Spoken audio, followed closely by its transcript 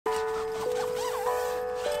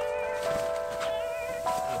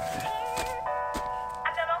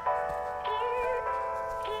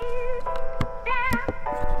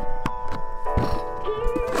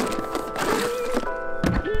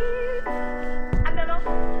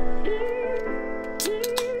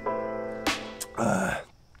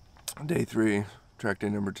day 3, track day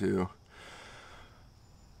number 2.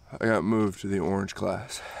 I got moved to the orange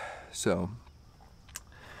class, so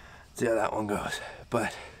see how that one goes.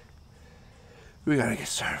 But we gotta get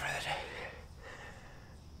started for the day.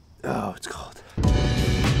 Oh, it's cold.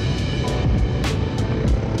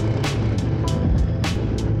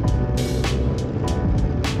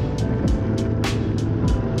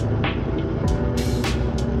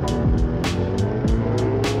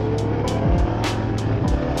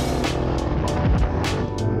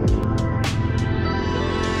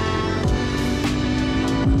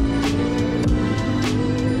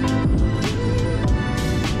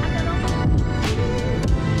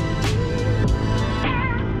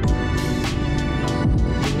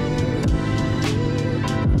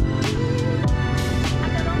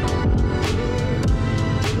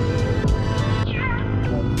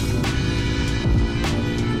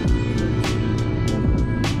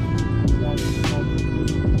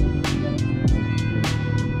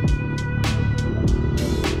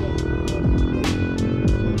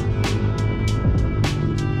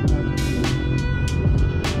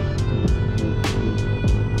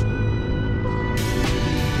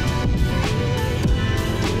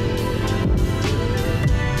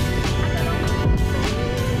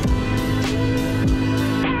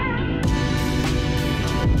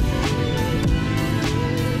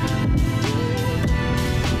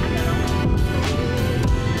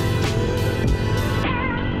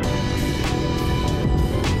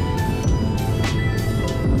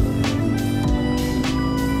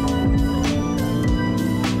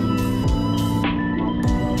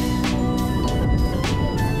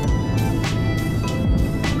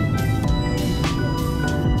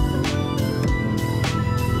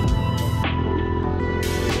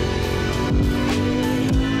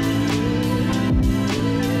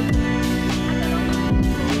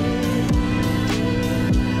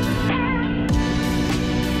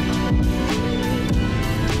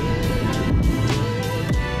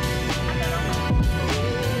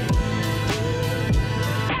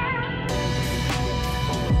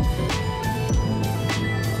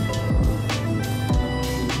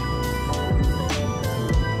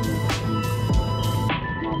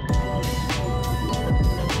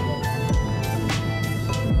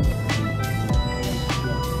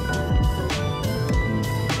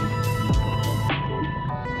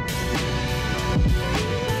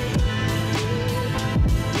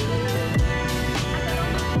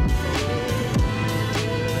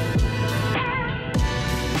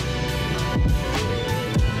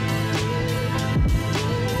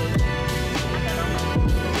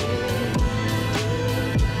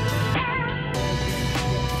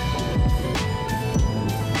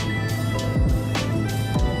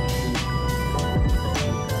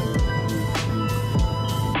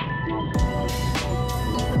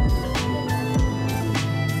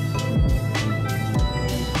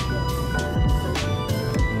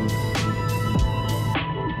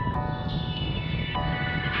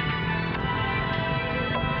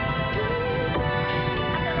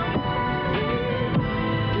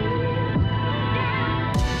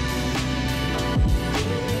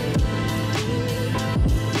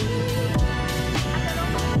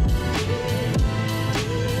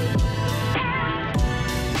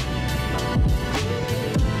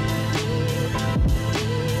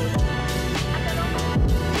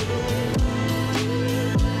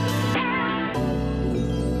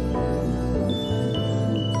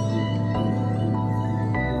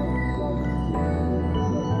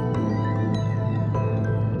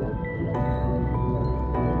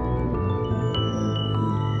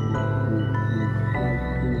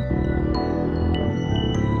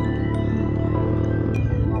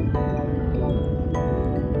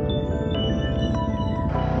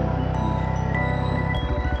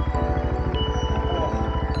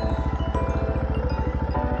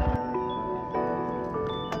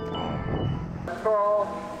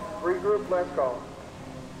 Let's go.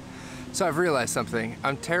 So I've realized something.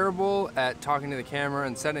 I'm terrible at talking to the camera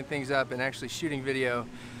and setting things up and actually shooting video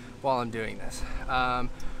while I'm doing this.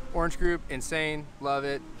 Orange group, insane, love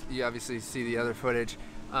it. You obviously see the other footage.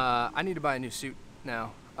 I need to buy a new suit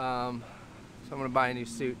now. So I'm gonna buy a new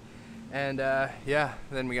suit. And yeah,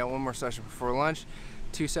 then we got one more session before lunch,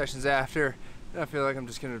 2 sessions after. And I feel like I'm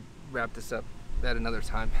just gonna wrap this up at another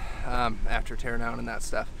time after tear down and that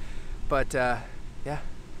stuff. But yeah,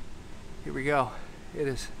 here we go. It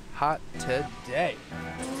is hot today.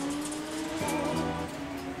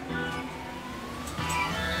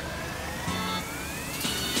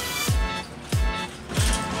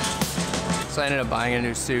 So I ended up buying a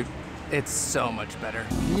new suit. It's so much better.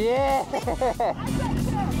 Yeah!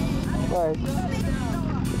 Nice.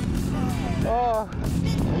 Oh.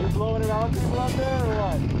 Are you blowing it out people out there or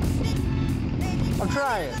what? I'm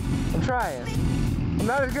trying. I'm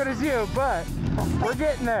not as good as you, but we're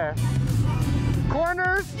getting there.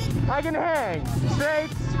 Corners, I can hang.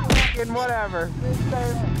 Straights, fucking whatever.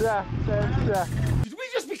 Yeah. Did we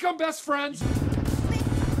just become best friends?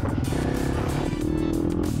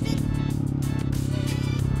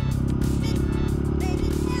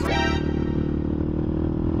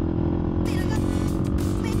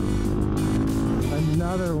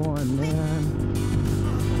 Another one, man.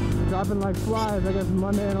 Dropping like flies. I guess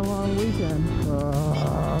Monday and a long weekend.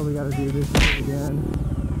 Oh, we gotta do this shit again.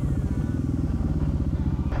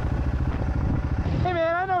 Hey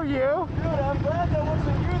man, I know you. Dude, I'm glad that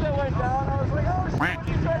wasn't you that went down. I was like, oh shit,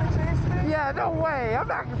 you trying to chase me? Yeah, no way. I'm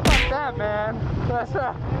not gonna fuck that, man. That's,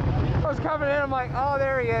 I was coming in, I'm like, oh,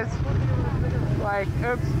 there he is. Like,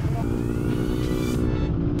 oops.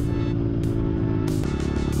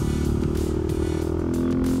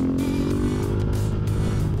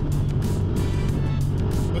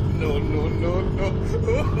 No.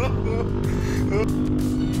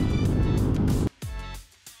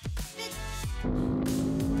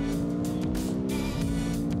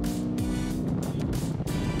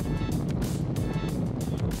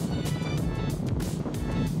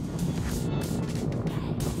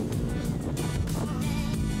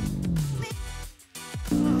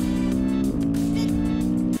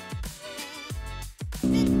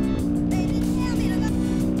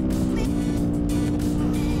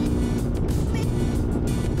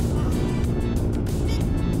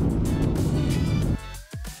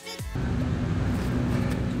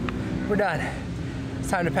 We're done. It's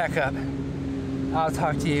time to pack up. I'll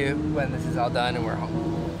talk to you when this is all done and we're home.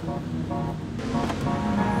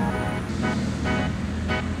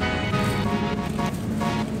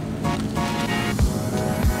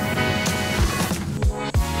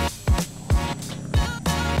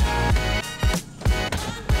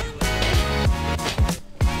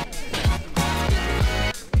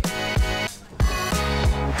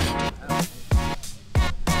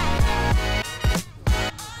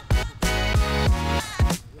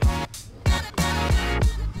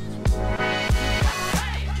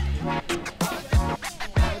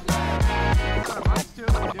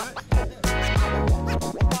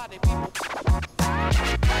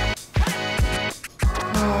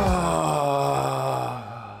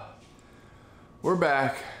 We're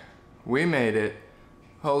back. We made it.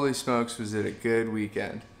 Holy smokes, was it a good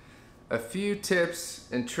weekend. A few tips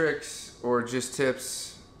and tricks, or just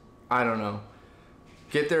tips, I don't know.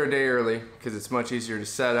 Get there a day early, because it's much easier to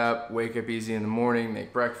set up, wake up easy in the morning,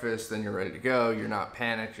 make breakfast, then you're ready to go. You're not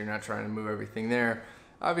panicked, you're not trying to move everything there.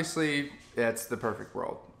 Obviously, that's the perfect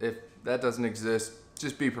world. If that doesn't exist,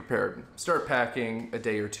 just be prepared. Start packing a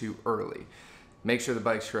day or two early. Make sure the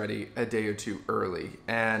bike's ready a day or two early.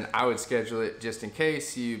 And I would schedule it just in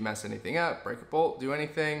case you mess anything up, break a bolt, do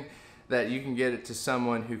anything, that you can get it to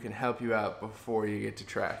someone who can help you out before you get to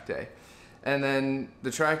track day. And then the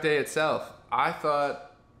track day itself, I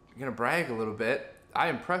thought, I'm gonna brag a little bit, I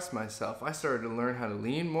impressed myself. I started to learn how to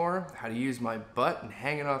lean more, how to use my butt and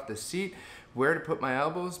hanging off the seat, where to put my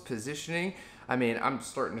elbows, positioning. I mean, I'm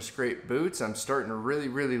starting to scrape boots. I'm starting to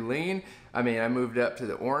really lean. I mean, I moved up to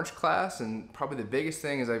the orange class, and probably the biggest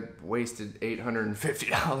thing is I wasted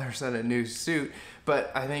 $850 on a new suit, but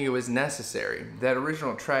I think it was necessary. That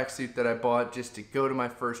original track suit that I bought just to go to my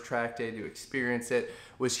first track day to experience it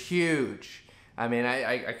was huge. I mean,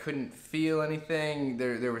 I couldn't feel anything.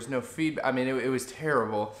 There was no feedback. I mean, it was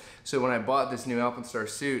terrible. So when I bought this new Alpenstar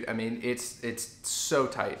suit, I mean, it's so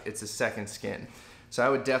tight. It's a second skin. So I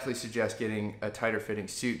would definitely suggest getting a tighter fitting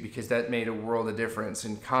suit, because that made a world of difference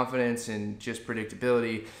in confidence and just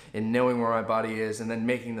predictability in knowing where my body is and then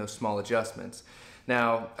making those small adjustments.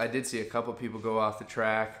 Now, I did see a couple people go off the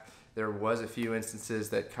track. There was a few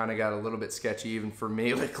instances that kind of got a little bit sketchy even for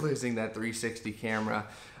me, like losing that 360 camera.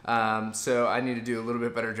 So I need to do a little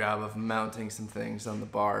bit better job of mounting some things on the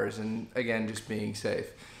bars and again, just being safe.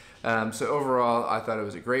 So overall, I thought it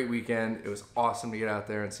was a great weekend. It was awesome to get out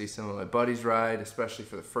there and see some of my buddies ride, especially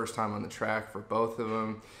for the first time on the track for both of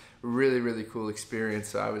them. Really cool experience.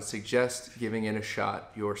 So I would suggest giving it a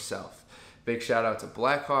shot yourself. Big shout out to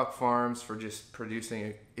Blackhawk Farms for just producing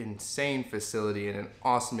an insane facility and an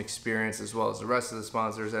awesome experience, as well as the rest of the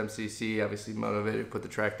sponsors, MCC, obviously Motivated, put the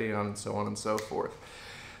track day on, and so on and so forth.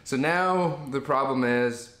 So now the problem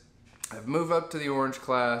is, I've moved up to the orange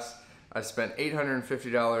class. I spent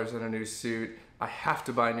 $850 on a new suit. I have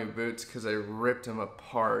to buy new boots because I ripped them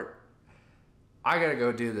apart. I gotta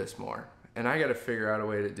go do this more, and I gotta figure out a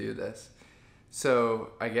way to do this. So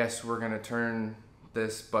I guess we're gonna turn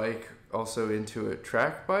this bike also into a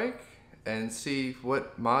track bike. and see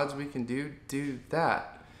what mods we can do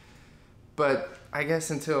that. But I guess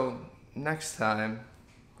until next time,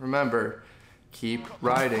 remember, keep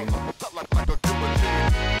riding.